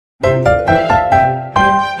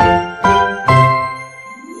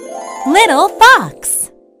Little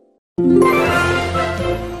Fox.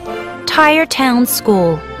 Tire Town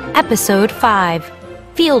School, Episode 5,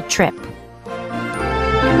 Field Trip.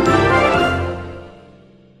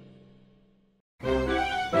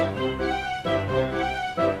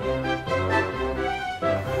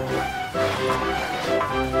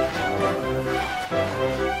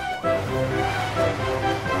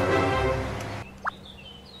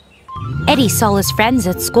 Eddie saw his friends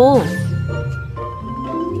at school.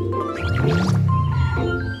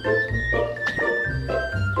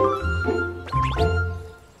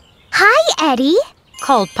 Hi, Eddie,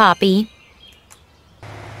 called Poppy.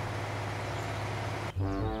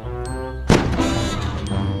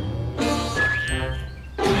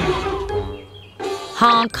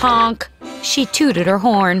 Honk, honk. She tooted her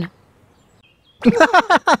horn.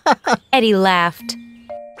 Eddie laughed.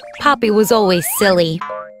 Poppy was always silly.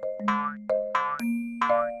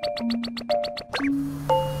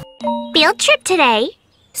 field trip today,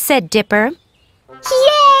 Said Dipper.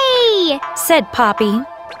 Yay! Said Poppy.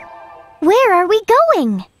 Where are we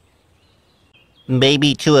going?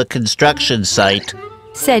 Maybe to a construction site.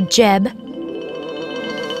 Said Jeb.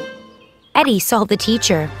 Eddie saw the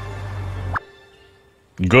teacher.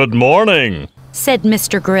 Good morning. Said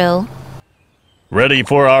Mr. Grill. Ready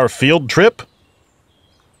for our field trip?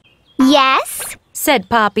 Yes, Said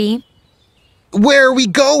Poppy. Where are we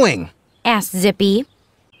going? Asked Zippy.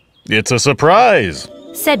 It's a surprise.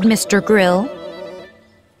 Said Mr. Grill.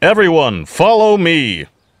 Everyone, follow me.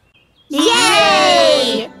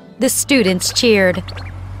 Yay! The students cheered.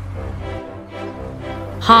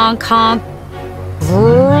 Honk, honk.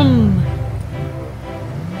 Vroom.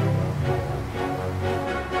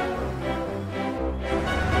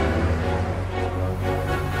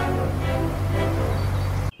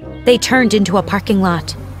 They turned into a parking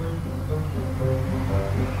lot.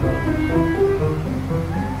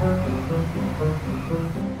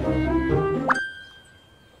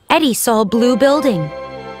 Eddie saw a blue building.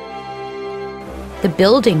 The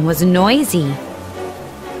building was noisy.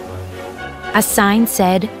 A sign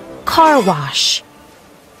said, "Car Wash."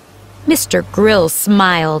 Mr. Grill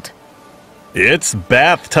smiled. It's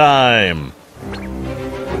bath time.